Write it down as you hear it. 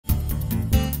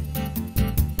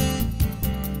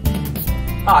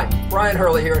Hi, Brian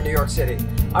Hurley here in New York City.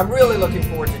 I'm really looking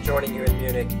forward to joining you in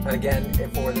Munich again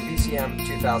for the VCM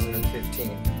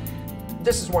 2015.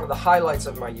 This is one of the highlights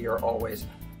of my year always,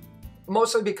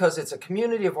 mostly because it's a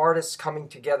community of artists coming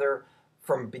together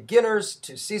from beginners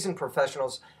to seasoned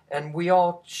professionals, and we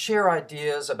all share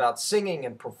ideas about singing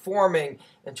and performing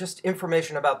and just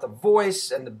information about the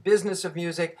voice and the business of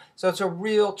music. So it's a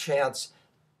real chance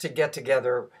to get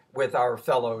together with our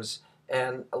fellows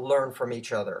and learn from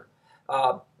each other.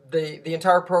 The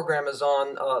entire program is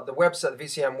on the website, the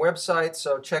VCM website,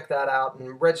 so check that out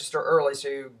and register early so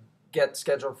you get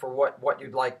scheduled for what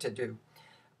you'd like to do.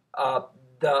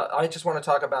 I just want to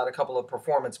talk about a couple of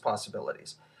performance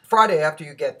possibilities. Friday, after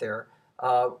you get there,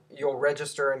 you'll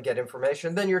register and get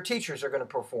information. Then your teachers are going to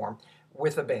perform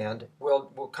with a band.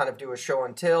 We'll kind of do a show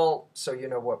and tell so you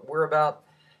know what we're about.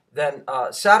 Then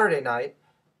Saturday night,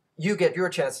 you get your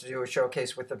chance to do a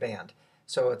showcase with the band.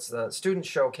 So it's the student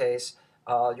showcase.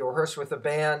 You'll rehearse with the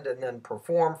band and then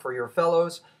perform for your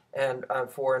fellows and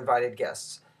for invited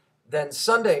guests. Then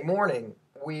Sunday morning,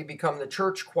 we become the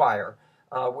church choir.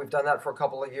 We've done that for a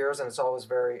couple of years, and it's always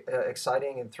very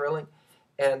exciting and thrilling.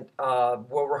 And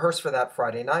we'll rehearse for that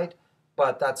Friday night,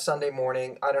 but that Sunday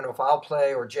morning, I don't know if I'll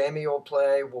play or Jamie will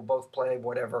play. We'll both play,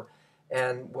 whatever,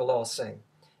 and we'll all sing.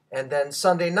 And then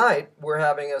Sunday night, we're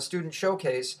having a student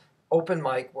showcase, open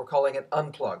mic. We're calling it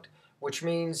Unplugged, which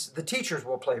means the teachers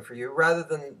will play for you. Rather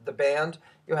than the band,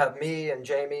 you'll have me and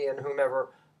Jamie and whomever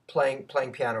playing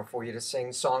piano for you to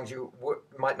sing songs you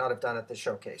might not have done at the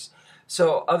showcase.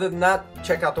 So other than that,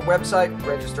 check out the website,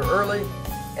 register early,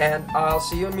 and I'll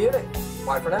see you in Munich.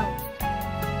 Bye for now.